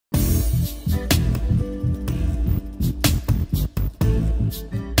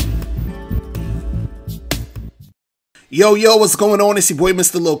Yo, what's going on? It's your boy,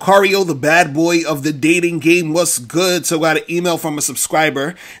 Mr. Locario, the bad boy of the dating game. What's good? So I got an email from a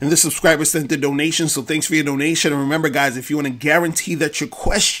subscriber, and this subscriber sent the donation, so thanks for your donation. And remember, guys, if you want to guarantee that your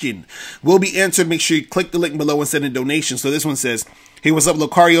question will be answered, make sure you click the link below and send a donation. So this one says, hey, what's up,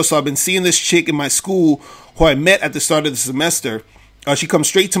 Locario? So I've been seeing this chick in my school who I met at the start of the semester. She comes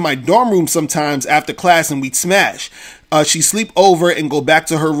straight to my dorm room sometimes after class and we'd smash. She sleep over and go back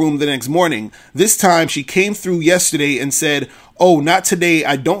to her room the next morning. This time she came through yesterday and said, oh, not today.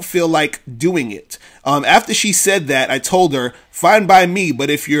 I don't feel like doing it. After she said that, I told her, fine by me,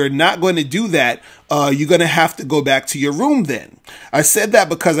 but if you're not going to do that, you're going to have to go back to your room then. I said that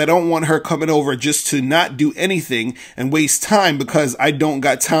because I don't want her coming over just to not do anything and waste time because I don't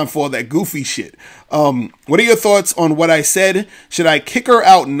got time for all that goofy shit. What are your thoughts on what I said? Should I kick her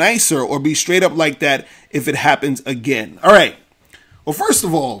out nicer or be straight up like that if it happens again? All right. Well, first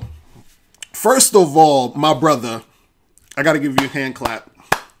of all, my brother, I got to give you a hand clap.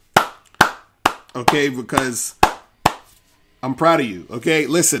 Okay, because I'm proud of you. Okay,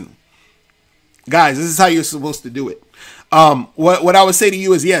 listen, guys, this is how you're supposed to do it. What I would say to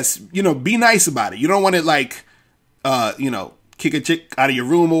you is, yes, be nice about it. You don't want to like, kick a chick out of your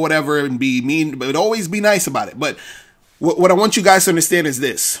room or whatever and be mean, but always be nice about it. But what I want you guys to understand is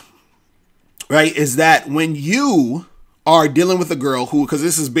this, right? Is that when you are dealing with a girl who, because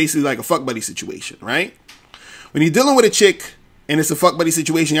this is basically like a fuck buddy situation, right? When you're dealing with a chick and it's a fuck buddy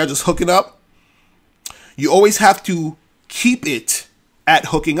situation, y'all just hooking up. You always have to keep it at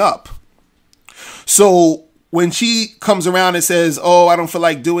hooking up. So when she comes around and says, oh, I don't feel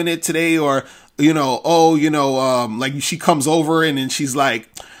like doing it today, or, like she comes over and then she's like,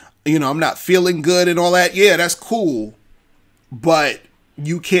 I'm not feeling good and all that. Yeah, that's cool. But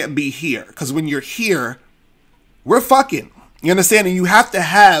you can't be here. Because when you're here, we're fucking. You understand? And you have to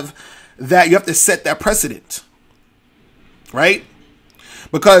have that. You have to set that precedent. Right?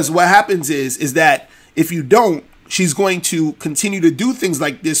 Because what happens is that if you don't, she's going to continue to do things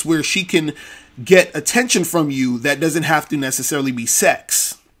like this where she can get attention from you that doesn't have to necessarily be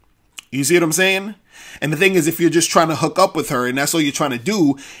sex. You see what I'm saying? And the thing is, if you're just trying to hook up with her and that's all you're trying to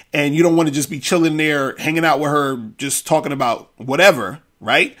do, and you don't want to just be chilling there, hanging out with her, just talking about whatever,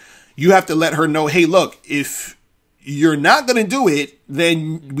 right? You have to let her know, hey, look, if you're not going to do it,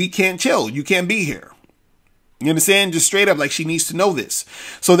 then we can't chill. You can't be here. You understand? Just straight up, like she needs to know this.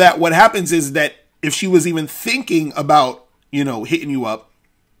 So that what happens is that if she was even thinking about, hitting you up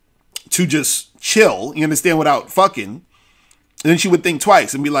to just chill, you understand, without fucking, then she would think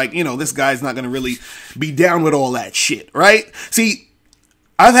twice and be like, this guy's not going to really be down with all that shit, right? See,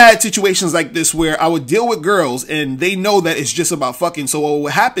 I've had situations like this where I would deal with girls and they know that it's just about fucking. So what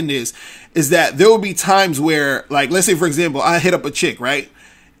would happen is that there will be times where, like, let's say, for example, I hit up a chick, right?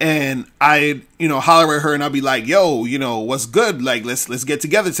 And I, holler at her and I'll be like, yo, what's good? Like, let's get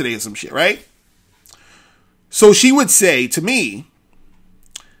together today or some shit, right? So she would say to me,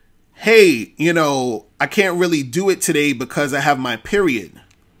 hey, I can't really do it today because I have my period.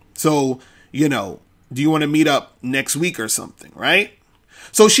 So, do you want to meet up next week or something, right?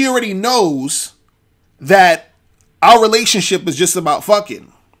 So she already knows that our relationship is just about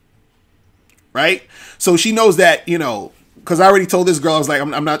fucking, right? So she knows that, because I already told this girl, I was like,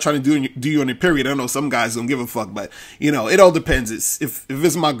 I'm not trying to do you on your period. I know some guys don't give a fuck, but, it all depends. If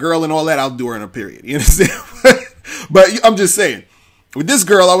it's my girl and all that, I'll do her in a period. You understand? But I'm just saying. With this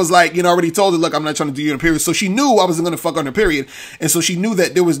girl, I was like, I already told her, look, I'm not trying to do you in a period. So she knew I wasn't going to fuck on her period. And so she knew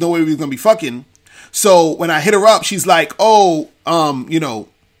that there was no way we were going to be fucking. So when I hit her up, she's like, oh, I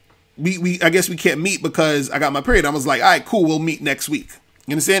guess we can't meet because I got my period. I was like, all right, cool. We'll meet next week.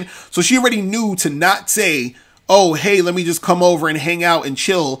 You understand? So she already knew to not say, oh, hey, let me just come over and hang out and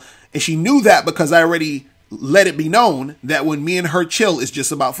chill. And she knew that because I already let it be known that when me and her chill, it's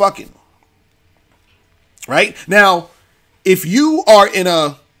just about fucking. Right? Now, if you are in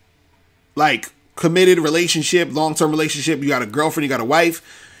a like committed relationship, long-term relationship, you got a girlfriend, you got a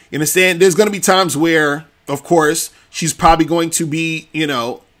wife, you understand? There's going to be times where, of course, she's probably going to be,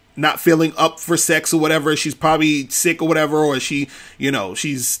 not feeling up for sex or whatever. She's probably sick or whatever, or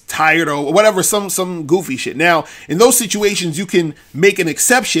she's tired or whatever, some goofy shit. Now, in those situations, you can make an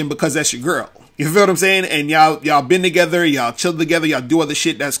exception because that's your girl. You feel what I'm saying? And y'all been together, y'all chill together, y'all do other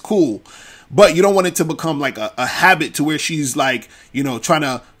shit. That's cool. But you don't want it to become like a habit to where she's like, trying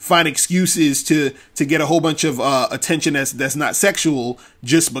to find excuses to get a whole bunch of attention that's not sexual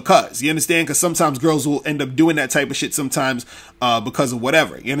just because. You understand? Because sometimes girls will end up doing that type of shit sometimes because of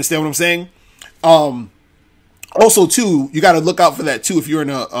whatever. You understand what I'm saying? Also, too, you got to look out for that, too. If you're in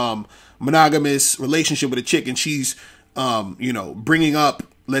a monogamous relationship with a chick and she's, bringing up,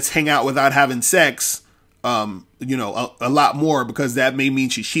 let's hang out without having sex, you know, a lot more, because that may mean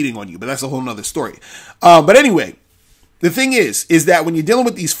she's cheating on you, but that's a whole nother story. But anyway, the thing is that when you're dealing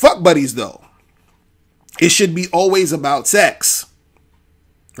with these fuck buddies though, it should be always about sex,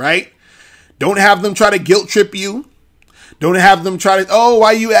 right? Don't have them try to guilt trip you. Don't have them try to, oh,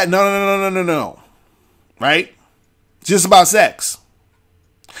 why you at? No. Right? It's just about sex.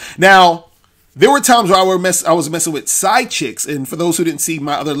 Now, there were times where I was messing with side chicks. And for those who didn't see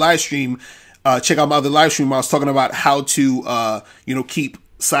my other live stream, check out my other live stream. I was talking about how to, you know, keep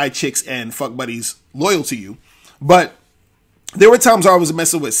side chicks and fuck buddies loyal to you. But there were times where I was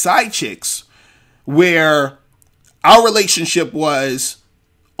messing with side chicks where our relationship was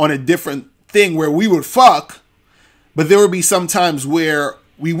on a different thing, where we would fuck, but there would be some times where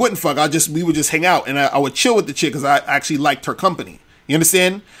we wouldn't fuck. We would just hang out, and I would chill with the chick because I actually liked her company. You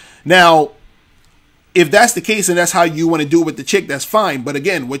understand? Now, if that's the case and that's how you want to do it with the chick, that's fine. But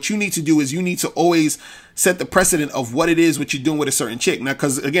again, what you need to do is you need to always set the precedent of what it is what you're doing with a certain chick. Now,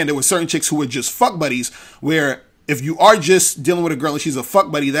 because again, there were certain chicks who were just fuck buddies, where if you are just dealing with a girl and she's a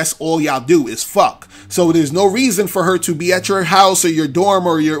fuck buddy, that's all y'all do is fuck. So there's no reason for her to be at your house or your dorm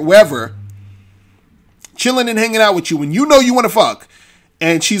or your wherever, chilling and hanging out with you when you know you want to fuck.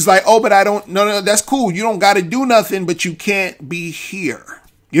 And she's like, oh, but I don't, no, that's cool. You don't got to do nothing, but you can't be here.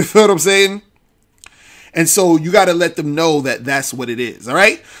 You feel what I'm saying? And so you got to let them know that that's what it is. All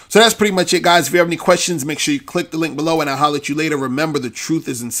right. So that's pretty much it, guys. If you have any questions, make sure you click the link below and I'll holler at you later. Remember, the truth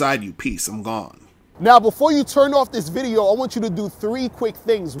is inside you. Peace. I'm gone. Now, before you turn off this video, I want you to do 3 quick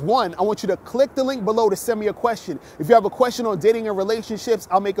things. 1, I want you to click the link below to send me a question. If you have a question on dating and relationships,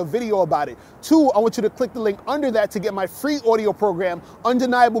 I'll make a video about it. 2, I want you to click the link under that to get my free audio program,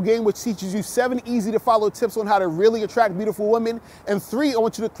 Undeniable Game, which teaches you 7 easy to follow tips on how to really attract beautiful women. And 3, I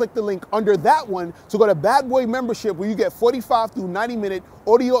want you to click the link under that one to go to Bad Boy Membership, where you get 45 through 90-minute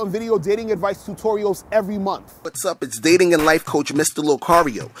audio and video dating advice tutorials every month. What's up? It's dating and life coach Mr.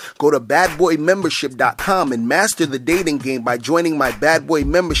 Locario. Go to badboymembership.com and master the dating game by joining my Bad Boy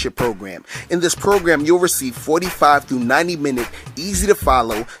Membership program. In this program, you'll receive 45 through 90-minute, easy to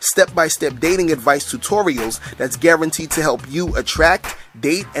follow, step-by-step dating advice tutorials that's guaranteed to help you attract,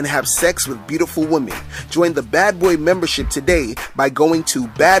 date, and have sex with beautiful women. Join the Bad Boy Membership today by going to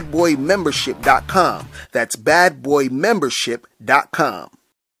badboymembership.com. That's badboymembership.com.